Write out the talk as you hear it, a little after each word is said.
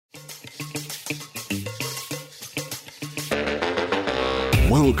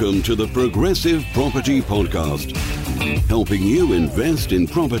Welcome to the Progressive Property Podcast, helping you invest in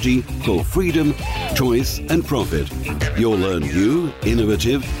property for freedom, choice and profit. You'll learn new,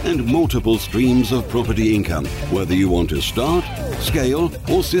 innovative and multiple streams of property income, whether you want to start, scale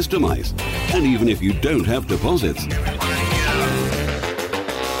or systemize, and even if you don't have deposits.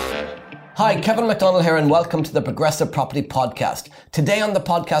 Hi, Kevin McDonald here and welcome to the Progressive Property Podcast. Today on the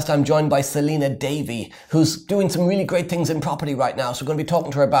podcast I'm joined by Selena Davey, who's doing some really great things in property right now. So we're going to be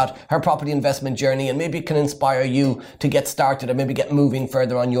talking to her about her property investment journey and maybe it can inspire you to get started or maybe get moving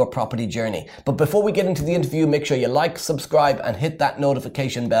further on your property journey. But before we get into the interview, make sure you like, subscribe and hit that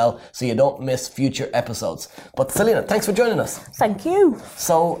notification bell so you don't miss future episodes. But Selena, thanks for joining us. Thank you.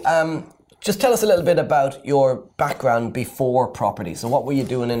 So, just tell us a little bit about your background before property. So what were you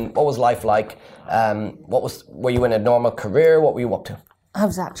doing and what was life like? Were you in a normal career? What were you up to? I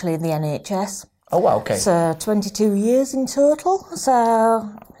was actually in the NHS. Oh, wow, okay. So 22 years in total. So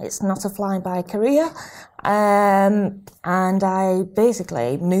it's not a fly-by career. And I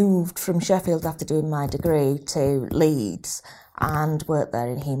basically moved from Sheffield after doing my degree to Leeds and worked there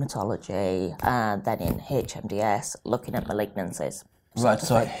in haematology and then in HMDS looking at malignancies. Right,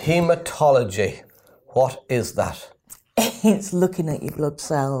 so haematology, what is that? It's looking at your blood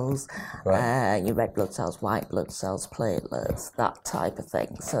cells, right. Your red blood cells, white blood cells, platelets, that type of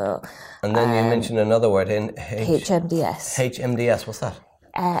thing. So, and then you mentioned another word in HMDS. HMDS, what's that?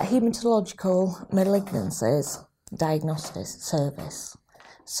 Haematological Malignancies Diagnostic Service.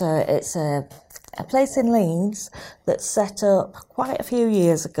 So it's a place in Leeds that's set up quite a few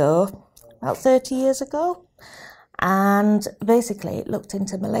years ago, about 30 years ago. And basically it looked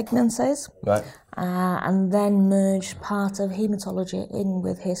into malignancies, right. And then merged part of haematology in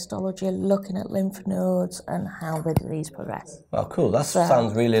with histology, looking at lymph nodes and how the disease progresses. Oh, cool. That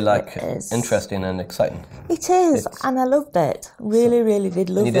sounds really interesting and exciting. It is, and I loved it. Really did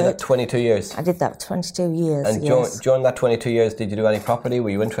love it. You did that 22 years? I did that 22 years, and yes. During that 22 years, did you do any property?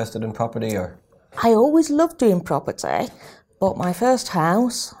 Were you interested in property or? I always loved doing property. Bought my first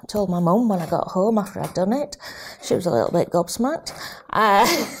house, told my mum when I got home after I'd done it. She was a little bit gobsmacked.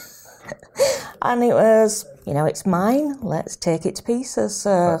 And it was, it's mine, let's take it to pieces.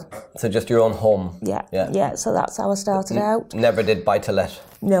 So just your own home? Yeah, so that's how I started out. Never did buy to let?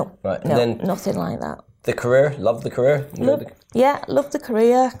 No, right. No, then nothing like that. The career? Loved the career? Loved the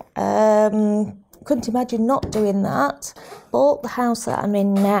career. Couldn't imagine not doing that. Bought the house that I'm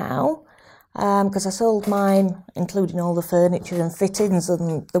in now. Because I sold mine, including all the furniture and fittings,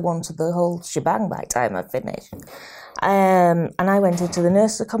 and they wanted the whole shebang by the time I finished. And I went into the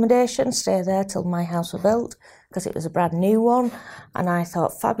nurse's accommodation, stayed there till my house was built, because it was a brand new one. And I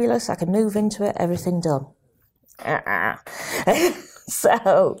thought, fabulous, I can move into it, everything done.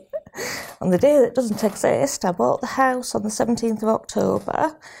 So, on the day that doesn't exist, I bought the house on the 17th of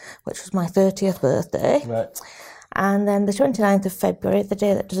October, which was my 30th birthday. Right. And then the 29th of February, the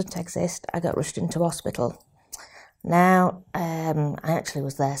day that doesn't exist, I got rushed into hospital. Now, I actually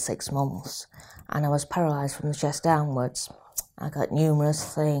was there 6 months and I was paralysed from the chest downwards. I got numerous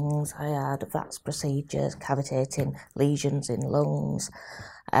things. I had VATS procedures, cavitating lesions in lungs.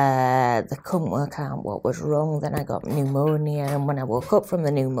 They couldn't work out what was wrong. Then I got pneumonia, and when I woke up from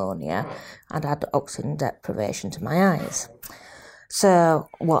the pneumonia, I'd had oxygen deprivation to my eyes. So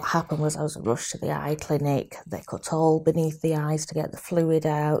what happened was I was rushed to the eye clinic. They cut a hole beneath the eyes to get the fluid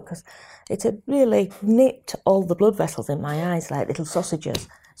out because it had really nipped all the blood vessels in my eyes like little sausages.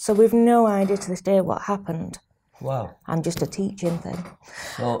 So we've no idea to this day what happened. Wow. I'm just a teaching thing.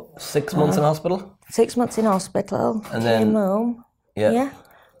 So 6 months in hospital? 6 months in hospital. And then came home. Yeah.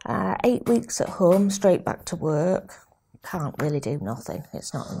 8 weeks at home, straight back to work. Can't really do nothing.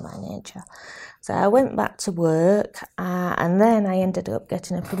 It's not in my nature. So I went back to work and then I ended up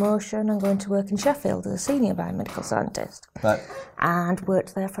getting a promotion and going to work in Sheffield as a senior biomedical scientist. Right. And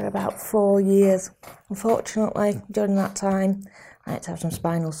worked there for about 4 years. Unfortunately, during that time, I had to have some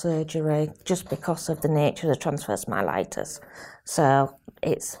spinal surgery just because of the nature of the transverse myelitis. So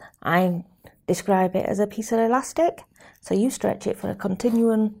I describe it as a piece of elastic. So you stretch it for a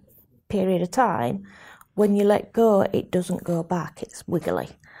continuing period of time. When you let go, it doesn't go back, it's wiggly.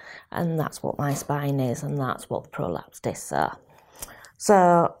 And that's what my spine is, and that's what the prolapse discs are.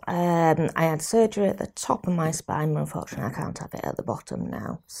 So I had surgery at the top of my spine, but unfortunately I can't have it at the bottom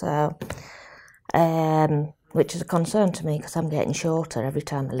now. So, which is a concern to me because I'm getting shorter every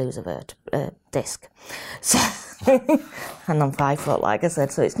time I lose a disc. So, and I'm 5 foot, like I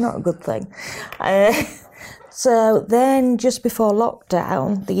said, so it's not a good thing. So then just before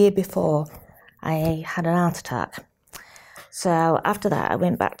lockdown, the year before, I had an heart attack. So after that, I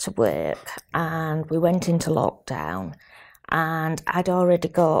went back to work and we went into lockdown. And I'd already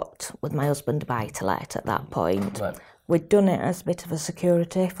got, with my husband, a buy-to-let at that point. Right. We'd done it as a bit of a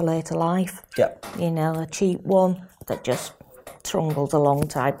security for later life. Yeah. You know, a cheap one that just trundles along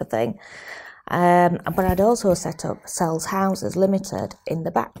type of thing. But I'd also set up Sells Houses Limited in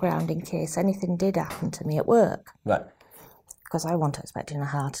the background in case anything did happen to me at work. Right. Because I wasn't expecting a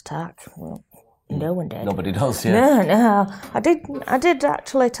heart attack. Well, no one did. Nobody does, yeah. No. I did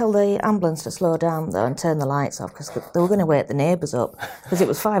actually tell the ambulance to slow down though and turn the lights off because they were going to wake the neighbours up because it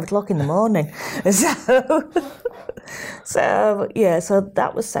was 5 o'clock in the morning. So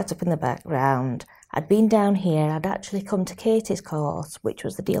that was set up in the background. I'd been down here. I'd actually come to Katie's course, which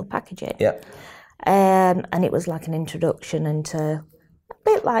was the deal packaging. Yeah. And it was like an introduction into a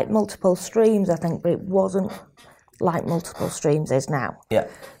bit like multiple streams, I think, but it wasn't like multiple streams is now. Yeah.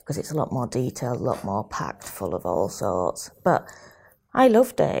 Because it's a lot more detailed, a lot more packed full of all sorts. But I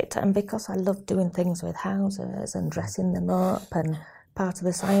loved it, and because I loved doing things with houses and dressing them up, and part of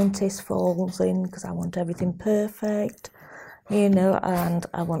the scientist falls in because I want everything perfect, you know, and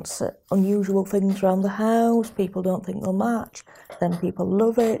I want unusual things around the house. People don't think they'll match, then people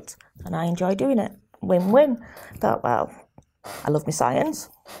love it, and I enjoy doing it. Win-win. Thought, well, I love my science.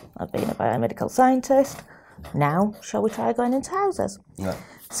 I've been a biomedical scientist. Now, shall we try going into houses? Yeah.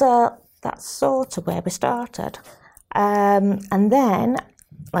 So that's sort of where we started. And then,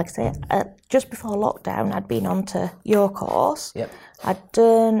 like I say, just before lockdown, I'd been on to your course. Yep. I'd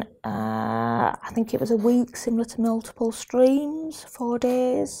done, I think it was a week similar to multiple streams, 4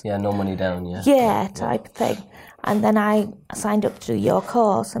 days. Yeah, no money down, yeah. Yeah, type of thing. And then I signed up to do your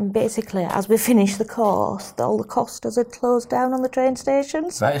course, and basically, as we finished the course, all the Costas had closed down on the train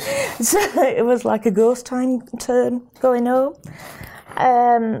stations. Right. So it was like a ghost time turn going home.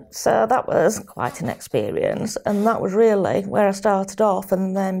 So that was quite an experience, and that was really where I started off.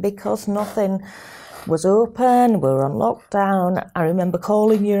 And then because nothing was open, we were on lockdown, I remember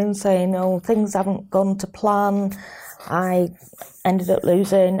calling you and saying, oh, things haven't gone to plan. I ended up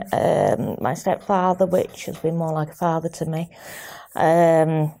losing my stepfather, which has been more like a father to me,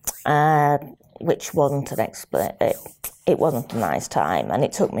 which wasn't it wasn't a nice time, and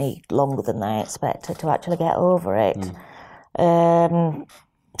it took me longer than I expected to actually get over it.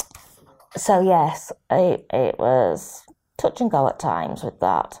 So yes, it was touch and go at times with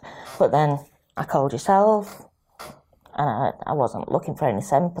that, but then I called yourself, and I wasn't looking for any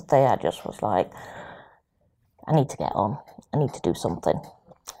sympathy. I just was like, I need to get on. I need to do something.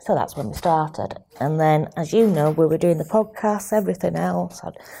 So that's when we started. And then, as you know, we were doing the podcasts, everything else.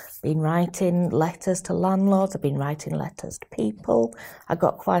 I'd been writing letters to landlords. I've been writing letters to people. I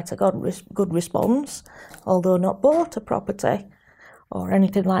got quite a good response, although not bought a property or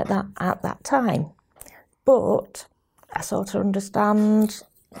anything like that at that time. But I sort of understand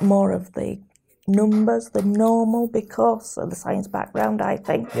more of the numbers than normal because of the science background, I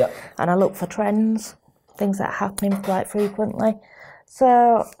think. Yep. And I look for trends, things that are happening quite frequently.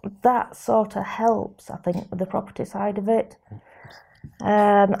 So that sort of helps, I think, with the property side of it.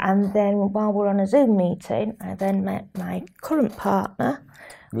 And then while we're on a Zoom meeting, I then met my current partner,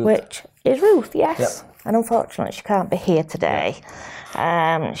 Ruth. Which is Ruth, yes. Yep. And unfortunately, she can't be here today.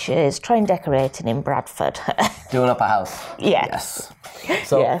 She's train decorating in Bradford. Doing up a house. Yes.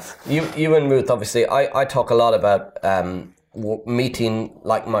 So Yes. you and Ruth, obviously, I talk a lot about meeting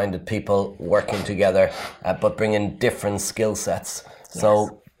like-minded people, working together, but bringing different skill sets.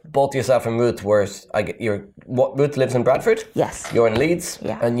 So both yourself and Ruth Ruth lives in Bradford. Yes. You're in Leeds.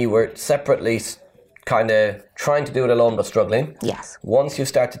 Yeah. And you were separately kind of trying to do it alone but struggling. Yes. Once you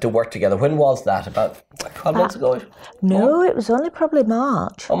started to work together, when was that? About 12 months ago? No, it was only probably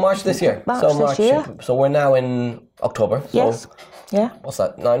March. Oh, March this year. March this year. So we're now in October. Yes. So Yeah. what's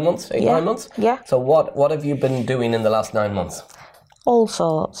that, 9 months? 9 months? Yeah. So what have you been doing in the last 9 months? All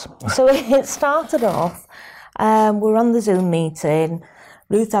sorts. So it started off, we're on the Zoom meeting.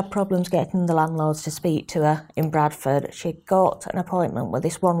 Ruth had problems getting the landlords to speak to her in Bradford. She got an appointment with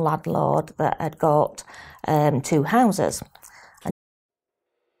this one landlord that had got 2 houses.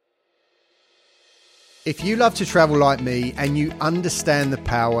 If you love to travel like me and you understand the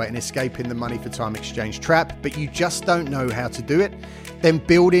power in escaping the money for time exchange trap, but you just don't know how to do it, then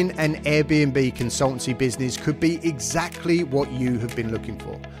building an Airbnb consultancy business could be exactly what you have been looking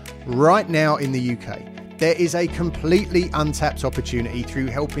for. Right now in the UK, there is a completely untapped opportunity through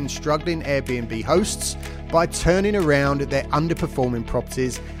helping struggling Airbnb hosts by turning around their underperforming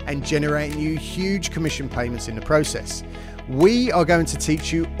properties and generating you huge commission payments in the process. We are going to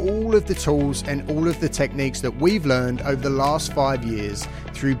teach you all of the tools and all of the techniques that we've learned over the last 5 years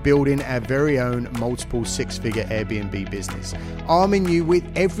through building our very own multiple 6-figure Airbnb business, arming you with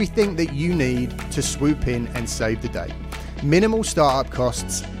everything that you need to swoop in and save the day. minimal startup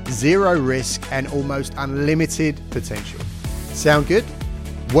costs, zero risk, and almost unlimited potential. Sound good?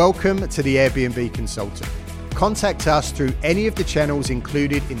 Welcome to the Airbnb Consultant. Contact us through any of the channels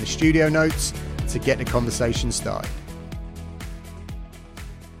included in the studio notes to get the conversation started.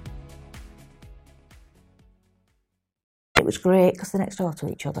 It was great because they're next door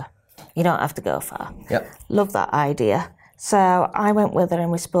to each other. You don't have to go far. Yep. Love that idea. So I went with her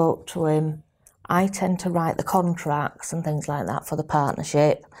and we spoke to him. I tend to write the contracts and things like that for the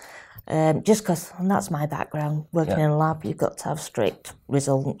partnership. Just because, and that's my background, working in a lab, you've got to have strict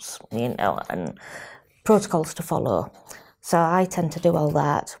results, and protocols to follow. So I tend to do all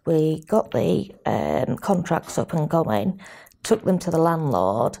that. We got the contracts up and going, took them to the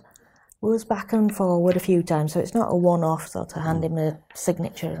landlord. We was back and forward a few times, so it's not a one-off sort of hand him a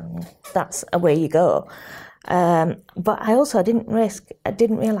signature and that's away you go. But I didn't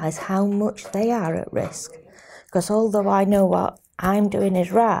realise how much they are at risk. Because although I know what I'm doing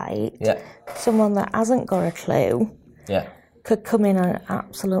is right, someone that hasn't got a clue could come in and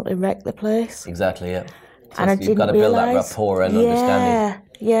absolutely wreck the place. Exactly, yeah. So And I you've didn't got to build that realise. rapport and understanding.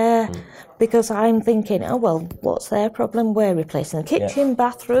 Yeah. Because I'm thinking, oh, well, what's their problem? We're replacing the kitchen,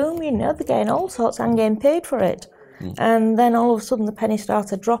 bathroom, they're getting all sorts and getting paid for it. And then all of a sudden the penny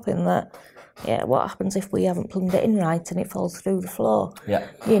started dropping that, what happens if we haven't plumbed it in right and it falls through the floor? Yeah.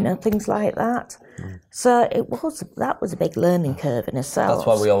 Things like that. So that was a big learning curve in itself. That's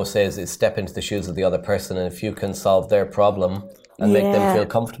what we always say is step into the shoes of the other person, and if you can solve their problem and make them feel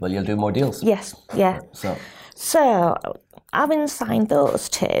comfortable, you'll do more deals. Yes, yeah. So having signed those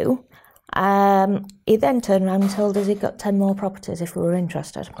two, he then turned around and told us he'd got 10 more properties if we were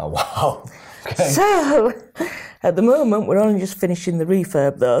interested. Oh, wow. Okay. So at the moment, we're only just finishing the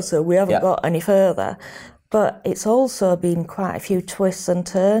refurb though, so we haven't got any further. But it's also been quite a few twists and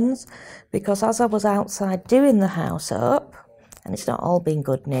turns, because as I was outside doing the house up, and it's not all been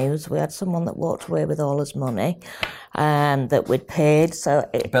good news, we had someone that walked away with all his money that we'd paid. So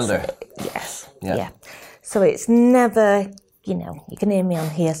Builder. Yes. Yeah. Yeah. So it's never, you can hear me on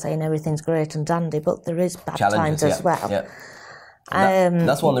here saying everything's great and dandy, but there is bad times as well. Yeah.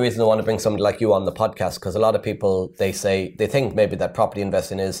 That's one of the reasons I want to bring somebody like you on the podcast, because a lot of people, they think maybe that property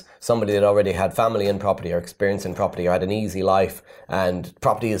investing is somebody that already had family in property or experience in property or had an easy life, and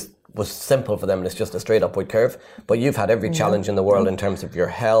property was simple for them and it's just a straight upward curve. But you've had every challenge in the world in terms of your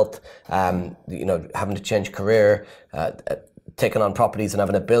health, having to change career, taking on properties and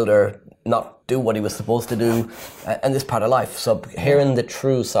having a builder not do what he was supposed to do, and this part of life. So hearing the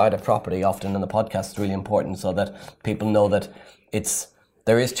true side of property often in the podcast is really important, so that people know that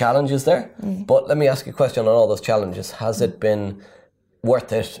there is challenges there. But let me ask you a question on all those challenges. Has it been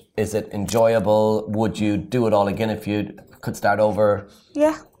worth it? Is it enjoyable? Would you do it all again if you could start over?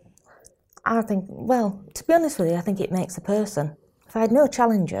 Yeah. I think, to be honest with you, I think it makes a person. If I had no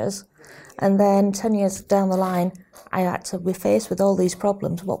challenges and then 10 years down the line I had to be faced with all these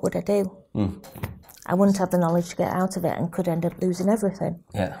problems, what would I do? I wouldn't have the knowledge to get out of it and could end up losing everything.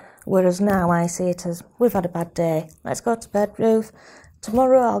 Yeah. Whereas now I see it as, we've had a bad day, let's go to bed, Ruth.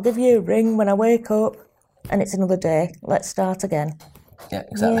 Tomorrow I'll give you a ring when I wake up and it's another day, let's start again. Yeah,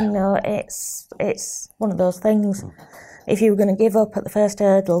 exactly. It's one of those things. If you were going to give up at the first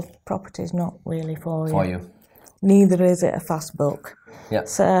hurdle, property's not really for you. Neither is it a fast book. Yeah.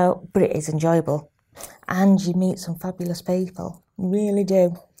 So, but it is enjoyable. And you meet some fabulous people. You really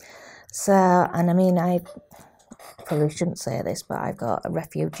do. So, and I mean, I probably shouldn't say this, but I've got a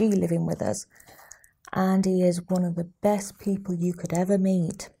refugee living with us. And he is one of the best people you could ever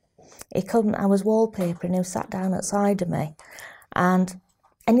meet. I was wallpapering, he sat down outside of me. And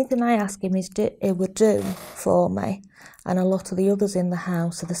anything I ask him, he would do for me. And a lot of the others in the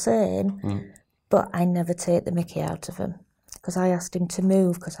house are the same. But I never take the mickey out of him. Because I asked him to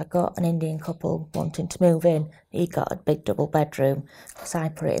move, because I got an Indian couple wanting to move in. He got a big double bedroom, because I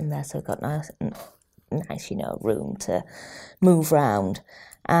put it in there, so he got nice, room to move round.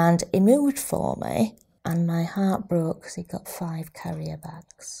 And he moved for me, and my heart broke because he got 5 carrier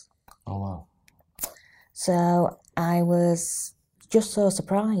bags. Oh, wow. So I was just so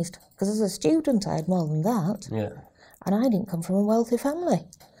surprised, because as a student I had more than that. Yeah. And I didn't come from a wealthy family.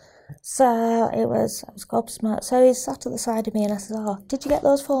 So I was gobsmacked. So he sat at the side of me and I said, did you get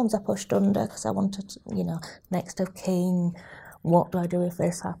those forms I pushed under? Because I wanted, next of kin, what do I do if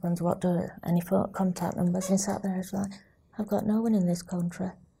this happens? Any contact numbers? And he sat there and was like, I've got no one in this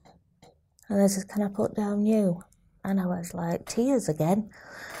country. And they said, can I put down you? And I was like, tears again.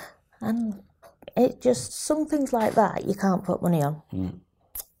 And it just, some things like that you can't put money on.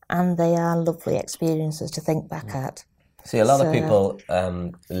 And they are lovely experiences to think back at. See, a lot of people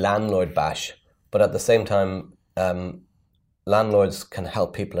landlord bash, but at the same time, landlords can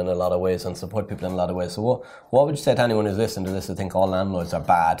help people in a lot of ways and support people in a lot of ways. So what would you say to anyone who's listening to this who think all landlords are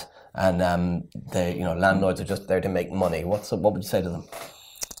bad and landlords are just there to make money? What would you say to them?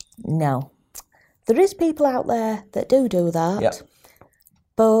 No. There is people out there that do that, Yep.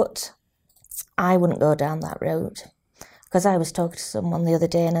 but I wouldn't go down that route. Because I was talking to someone the other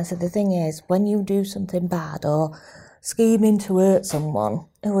day and I said, the thing is, when you do something bad or scheming to hurt someone,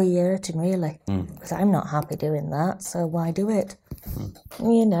 who are you hurting really? Because I'm not happy doing that, so why do it?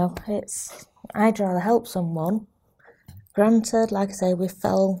 I'd rather help someone. Granted, like I say, we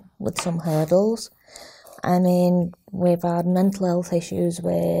fell with some hurdles. I mean, we've had mental health issues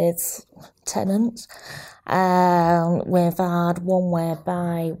with tenants. We've had one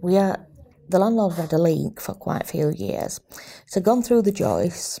whereby the landlord had a leak for quite a few years. So gone through the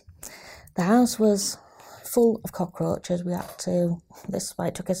joists. The house was full of cockroaches. This is why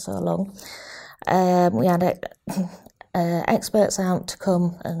it took us so long. We had experts out to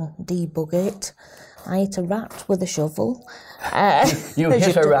come and debug it. I hit a rat with a shovel. You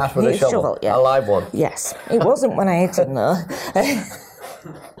hit a rat with a shovel? Yeah. A live one? Yes. It wasn't when I hit him though.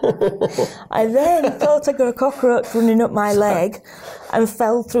 I then thought I got a cockroach running up my leg and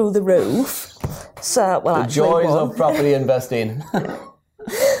fell through the roof. The joys of property investing.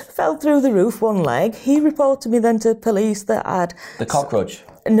 Fell through the roof, one leg. He reported me then to police that I'd... The cockroach?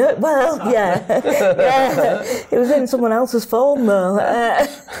 No, well, yeah. Yeah. It was in someone else's phone though.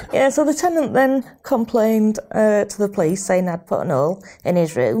 So the tenant then complained to the police saying I'd put an hole in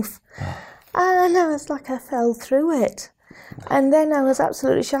his roof. And I was like, I fell through it. And then I was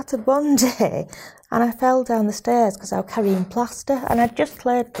absolutely shattered one day and I fell down the stairs because I was carrying plaster and I'd just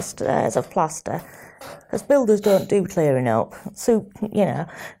cleared the stairs of plaster. Because builders don't do clearing up. So,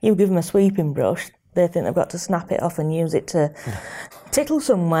 you give them a sweeping brush, they think they've got to snap it off and use it to tickle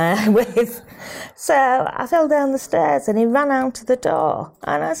somewhere with. So I fell down the stairs and he ran out to the door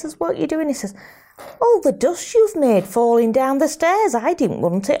and I says, what are you doing? He says, all the dust you've made falling down the stairs, I didn't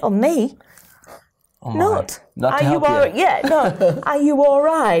want it on me. Oh Not to help you. Yeah, no. Are you all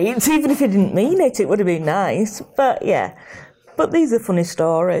right? Even if you didn't mean it, it would have been nice. But yeah, but these are funny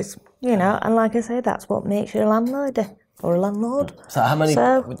stories, and like I say, that's what makes you a landlady or a landlord. So how many,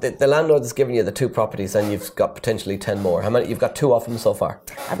 the landlord has given you the 2 properties and you've got potentially 10 more. How many, you've got 2 of them so far?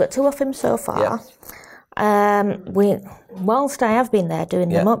 I've got 2 of them so far. Yeah. Whilst I have been there doing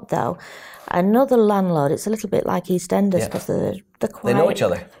them up though, another landlord, it's a little bit like EastEnders because they're quite... They know each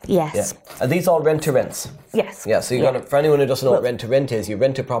other? Yes. Yeah. Are these all rent-to-rents? Yes. Yeah, so you're for anyone who doesn't know what rent-to-rent is, you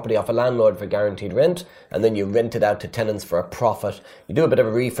rent a property off a landlord for guaranteed rent and then you rent it out to tenants for a profit. You do a bit of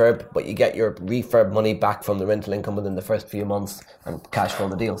a refurb, but you get your refurb money back from the rental income within the first few months and cash flow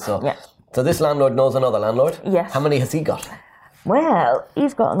the deal. So this landlord knows another landlord? Yes. How many has he got? Well,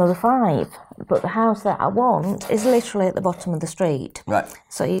 he's got another 5, but the house that I want is literally at the bottom of the street. Right.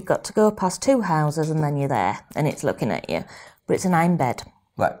 So you've got to go past 2 houses and then you're there, and it's looking at you. But it's a 9-bed.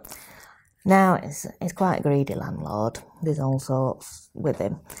 Right. Now, it's quite a greedy landlord. There's all sorts with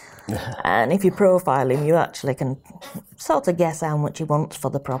him. And if you profile him, you actually can sort of guess how much he wants for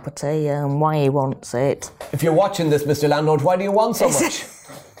the property and why he wants it. If you're watching this, Mr. Landlord, why do you want so much?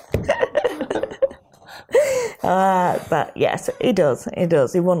 But yes, he does.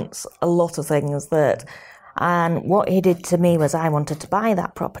 He wants a lot of things and what he did to me was I wanted to buy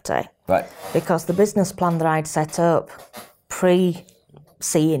that property. Right. Because the business plan that I'd set up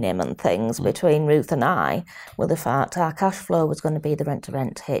pre-seeing him and things between Ruth and I were the fact our cash flow was going to be the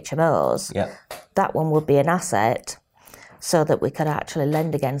rent-to-rent HMOs. Yeah. That one would be an asset so that we could actually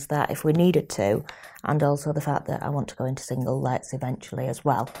lend against that if we needed to, and also the fact that I want to go into single lets eventually as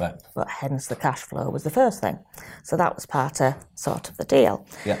well. Right. But hence the cash flow was the first thing. So that was part of sort of the deal.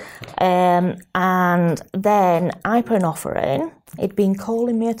 Yeah. And then I put an offer in. He'd been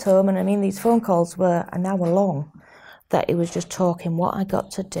calling me at home, and I mean these phone calls were an hour long. That he was just talking what I got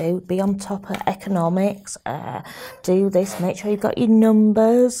to do, be on top of economics, do this, make sure you've got your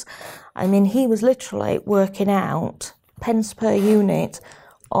numbers. I mean, he was literally working out pence per unit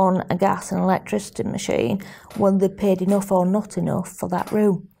on a gas and electricity machine when they paid enough or not enough for that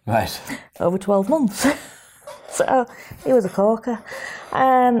room. Right. Over 12 months. So he was a corker.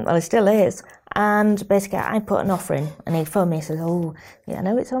 Well, he still is. And basically I put an offer in and he phoned me and says, I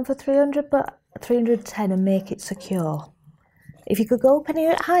know it's on for 300, but 310 and make it secure. If you could go up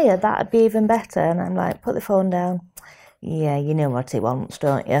any higher, that'd be even better. And I'm like, put the phone down. Yeah, you know what he wants,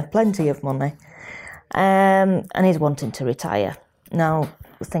 don't you? Plenty of money. And he's wanting to retire. Now,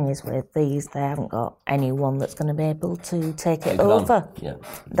 the thing is with these, they haven't got anyone that's going to be able to take it over. Yeah.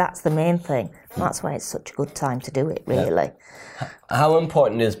 That's the main thing. That's why it's such a good time to do it, really. How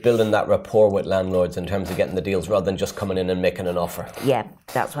important is building that rapport with landlords in terms of getting the deals rather than just coming in and making an offer? Yeah,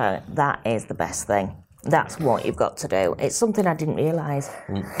 that's why that is the best thing. That's what you've got to do. It's something I didn't realise.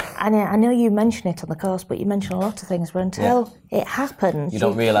 And I know you mention it on the course, but you mention a lot of things, but until it happens... You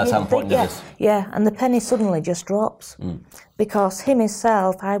don't realise how important it is. Yeah, and the penny suddenly just drops. Because him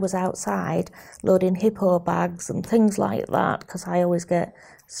himself, I was outside loading hippo bags and things like that, because I always get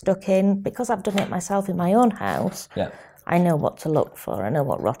stuck in. Because I've done it myself in my own house, I know what to look for. I know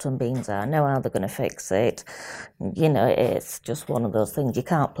what rotten beans are. I know how they're going to fix it. You know, it's just one of those things. You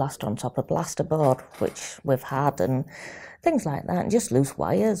can't plaster on top of plasterboard, which we've had, and things like that. And just loose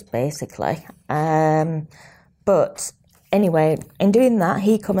wires, basically. But anyway, in doing that,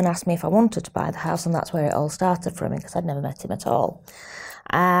 he come and asked me if I wanted to buy the house, and that's where it all started for me, because I'd never met him at all.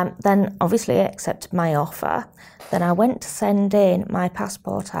 Then obviously he accepted my offer. Then I went to send in my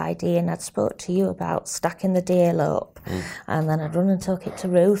passport ID, and I'd spoke to you about stacking the deal up. And then I'd run and took it to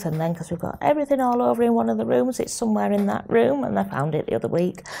Ruth, and then because we've got everything all over in one of the rooms, it's somewhere in that room, and I found it the other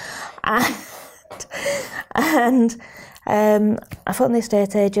week. And I phoned the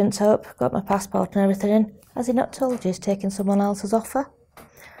estate agents up, got my passport and everything in. Has he not told you he's taking someone else's offer?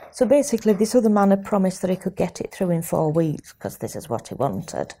 So basically, this other man had promised that he could get it through in 4 weeks, because this is what he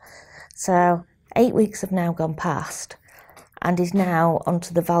wanted. So 8 weeks have now gone past, and he's now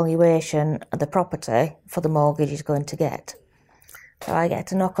onto the valuation of the property for the mortgage he's going to get. So I get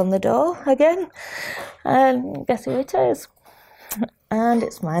to knock on the door again, and guess who it is? And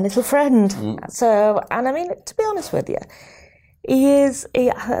it's my little friend. So, and I mean, to be honest with you,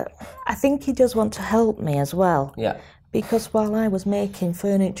 I think he does want to help me as well. Yeah. Because while I was making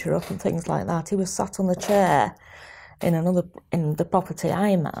furniture up and things like that, he was sat on the chair in the property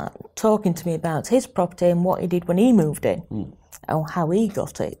I'm at, talking to me about his property and what he did when he moved in, and how he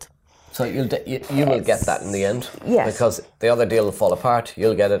got it. So you will get that in the end? Yes. Because the other deal will fall apart,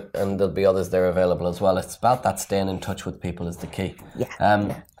 you'll get it, and there'll be others there available as well. It's about that staying in touch with people is the key.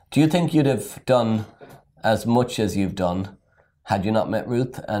 Yeah. Do you think you'd have done as much as you've done had you not met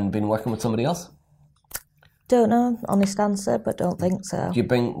Ruth and been working with somebody else? Don't know, honest answer, but don't think so.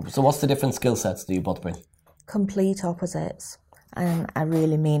 So what's the different skill sets do you both bring? Complete opposites, and I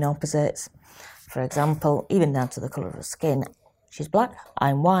really mean opposites. For example, even down to the colour of her skin. She's black,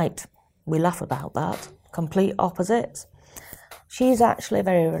 I'm white. We laugh about that. Complete opposites. She's actually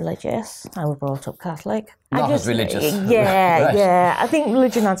very religious. I was brought up Catholic. Not as religious. Yeah, Right. yeah. I think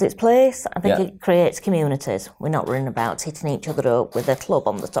religion has its place. I think it creates communities. We're not running about hitting each other up with a club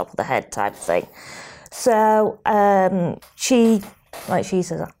on the top of the head type of thing. So she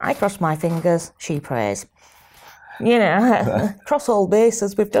says, I cross my fingers, she prays. You know, cross all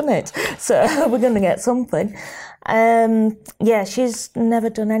bases, we've done it. So we're going to get something. She's never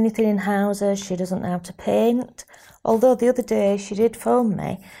done anything in houses. She doesn't know how to paint. Although the other day she did phone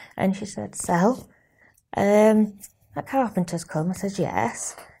me and she said, Sel, that carpenter's come. I said,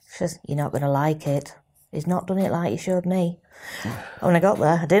 yes. She says, you're not going to like it. He's not done it like you showed me. When I got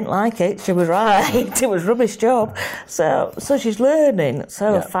there, I didn't like it. She was right. It was a rubbish job. So she's learning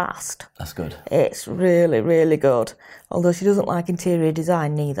fast. That's good. It's really, really good. Although she doesn't like interior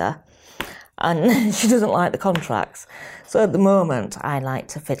design neither. And she doesn't like the contracts. So at the moment, I like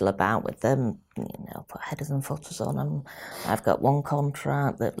to fiddle about with them, put headers and footers on them. I've got one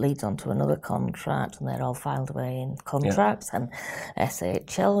contract that leads on to another contract, and they're all filed away in contracts and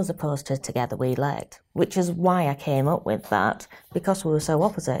SHL as opposed to Together We Let, which is why I came up with that, because we were so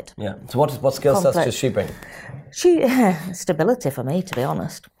opposite. Yeah. So what skill sets does she bring? Stability for me, to be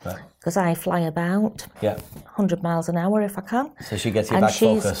honest. Because I fly about 100 miles an hour if I can. So she gets you back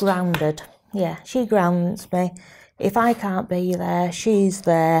focused. And she's grounded. Yeah, she grounds me. If I can't be there, she's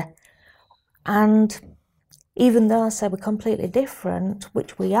there. And even though I say we're completely different,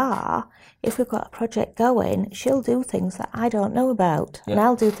 which we are, if we've got a project going, she'll do things that I don't know about. And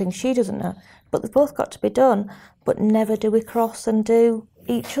I'll do things she doesn't know. But they've both got to be done. But never do we cross and do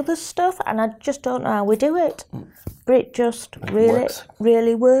each other's stuff. And I just don't know how we do it. But it just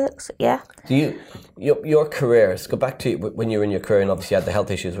really works, yeah. Do you, your career, let's go back to when you were in your career and obviously you had the health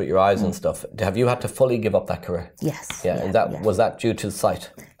issues with your eyes and stuff. Have you had to fully give up that career? Yes. Yeah, and was that due to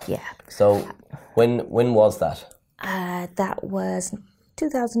sight? Yeah. So when was that? That was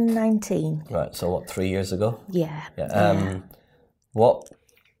 2019. Right, so 3 years ago? Yeah. What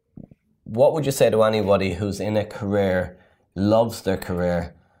would you say to anybody who's in a career, loves their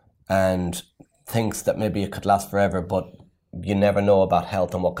career and thinks that maybe it could last forever, but you never know about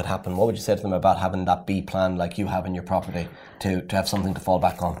health and what could happen. What would you say to them about having that B plan like you have in your property to have something to fall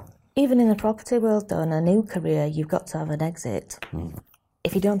back on? Even in the property world, though, in a new career, you've got to have an exit.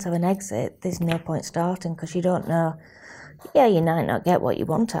 If you don't have an exit, there's no point starting, because you don't know. Yeah, you might not get what you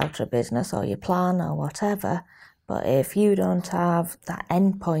want out of a business or your plan or whatever, but if you don't have that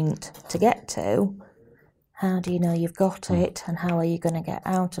end point to get to, how do you know you've got it, and how are you going to get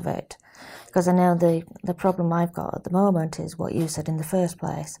out of it? Because I know the problem I've got at the moment is what you said in the first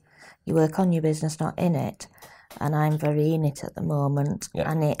place. You work on your business, not in it. And I'm very in it at the moment. Yeah.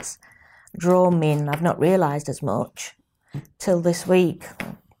 And it's drawn me in. I've not realised as much till this week.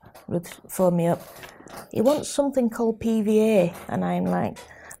 Ruth phoned me up. He wants something called PVA. And I'm like,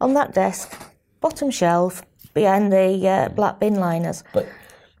 on that desk, bottom shelf, behind the black bin liners. But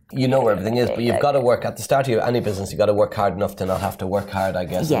you know where everything is, but you've got to work at the start of any business. You've got to work hard enough to not have to work hard, I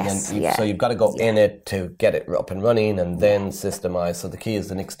guess. Yes, And then so you've got to go in it to get it up and running, and then systemize. So the key is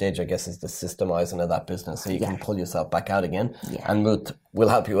the next stage, I guess, is the systemizing of that business, so you can pull yourself back out again. Yeah. And Ruth will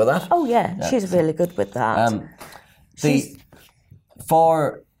help you with that. Oh yeah, she's really good with that.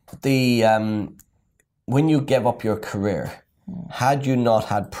 When you gave up your career, had you not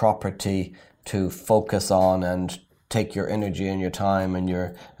had property to focus on and take your energy and your time and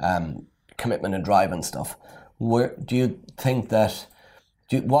your commitment and drive and stuff, where do you think that?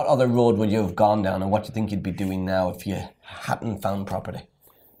 What other road would you have gone down, and what do you think you'd be doing now if you hadn't found property?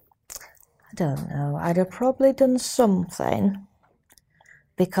 I don't know. I'd have probably done something,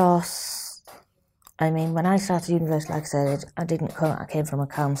 because, I mean, when I started university, like I said, I came from a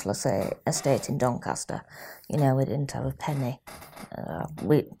council estate in Doncaster. You know, we didn't have a penny.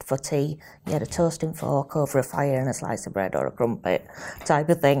 For tea, you had a toasting fork over a fire and a slice of bread or a crumpet type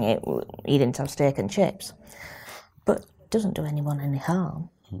of thing. You didn't have steak and chips. But it doesn't do anyone any harm.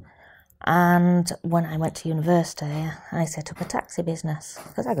 And when I went to university, I set up a taxi business,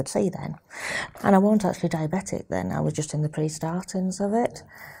 because I could see then. And I wasn't actually diabetic then, I was just in the pre-startings of it.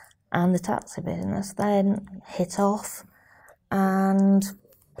 And the taxi business then hit off and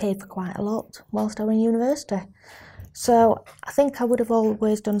paid for quite a lot whilst I was in university. So I think I would have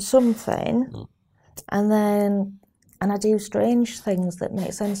always done something, and I do strange things that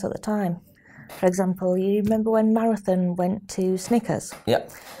make sense at the time. For example, you remember when Marathon went to Snickers? Yeah.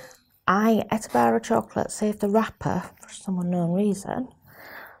 I ate a bar of chocolate, saved the wrapper for some unknown reason,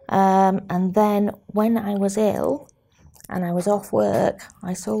 and then when I was ill and I was off work,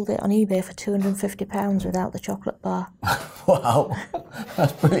 I sold it on eBay for £250 without the chocolate bar. Wow,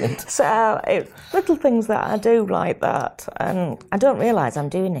 that's brilliant. So it's little things that I do like that, and I don't realise I'm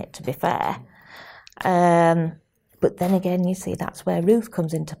doing it, to be fair. But then again, you see, that's where Ruth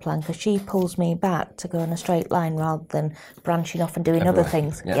comes into plan, because she pulls me back to go in a straight line rather than branching off and doing other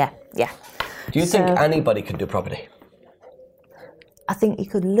things. Yeah. Do you think anybody could do property? I think you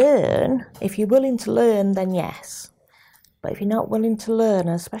could learn. If you're willing to learn, then yes. But if you're not willing to learn,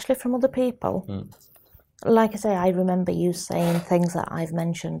 especially from other people, like I say, I remember you saying things that I've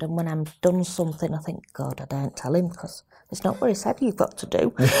mentioned, and when I've done something, I think, God, I don't tell him, because it's not what he said you've got to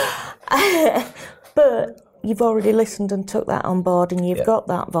do. But you've already listened and took that on board, and you've got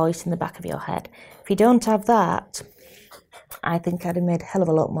that voice in the back of your head. If you don't have that, I think I'd have made a hell of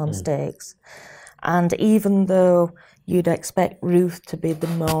a lot more mistakes. And even though you'd expect Ruth to be the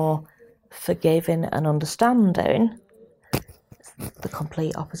more forgiving and understanding, the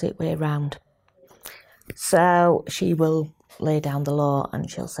complete opposite way around. So she will lay down the law and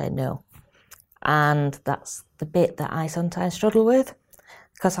she'll say no. And that's the bit that I sometimes struggle with,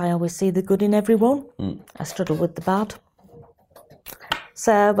 because I always see the good in everyone. I struggle with the bad.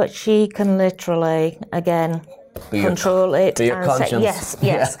 So, but she can literally, again, control it. Be your conscience. Say,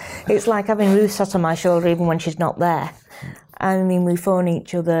 yes. It's like having Ruth sat on my shoulder even when she's not there. I mean, we phone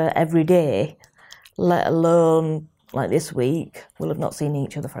each other every day, let alone like this week. We'll have not seen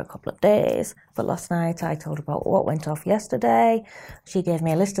each other for a couple of days. But last night I told her about what went off yesterday. She gave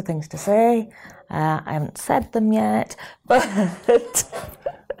me a list of things to say. I haven't said them yet, but...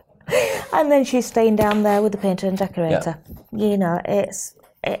 And then she's staying down there with the painter and decorator. Yeah. You know, it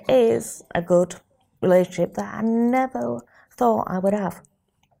is a good relationship that I never thought I would have.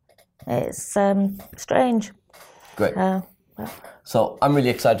 It's strange. Great. So I'm really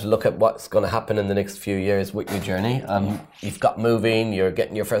excited to look at what's going to happen in the next few years with your journey. You've got moving, you're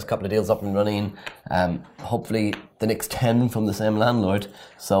getting your first couple of deals up and running, hopefully the next 10 from the same landlord.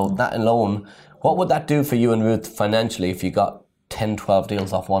 So that alone, what would that do for you and Ruth financially if you got 10, 12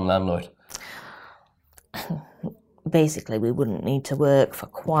 deals off one landlord? Basically, we wouldn't need to work for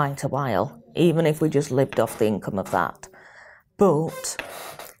quite a while, even if we just lived off the income of that. But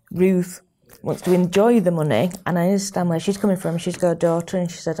Ruth wants to enjoy the money, and I understand where she's coming from. She's got a daughter, and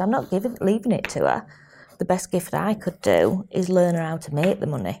she said, I'm not leaving it to her. The best gift I could do is learn her how to make the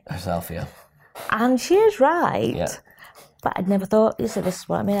money. Herself, yeah. And she is right. Yeah. But I'd never thought, this is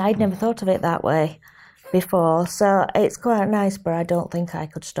what I mean, I'd never thought of it that way before. So it's quite nice, but I don't think I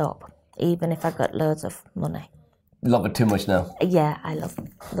could stop, even if I got loads of money. Love it too much now. Yeah, I love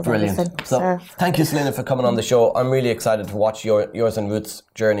Brilliant. everything. So thank you, Selena, for coming on the show. I'm really excited to watch yours and Ruth's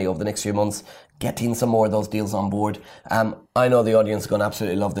journey over the next few months, getting some more of those deals on board. I know the audience is going to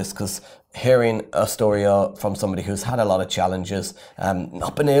absolutely love this, because hearing a story from somebody who's had a lot of challenges,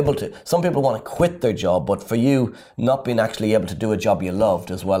 not been able to, some people want to quit their job, but for you, not being actually able to do a job you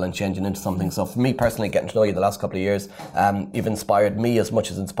loved as well and changing into something. So for me personally, getting to know you the last couple of years, you've inspired me as much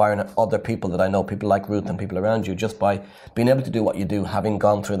as inspiring other people that I know, people like Ruth and people around you, just by being able to do what you do, having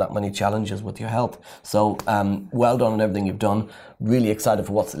gone through that many challenges with your health. So well done on everything you've done. Really excited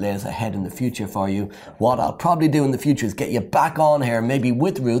for what lays ahead in the future for you. What I'll probably do in the future is get you back on here, maybe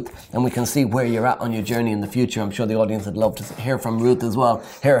with Ruth, and we can see where you're at on your journey in the future. I'm sure the audience would love to hear from Ruth as well,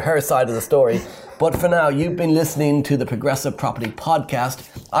 hear her side of the story. But for now, you've been listening to the Progressive Property Podcast.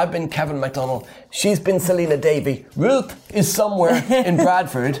 I've been Kevin McDonald. She's been Selena Davey. Ruth is somewhere in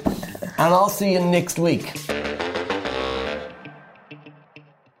Bradford, and I'll see you next week.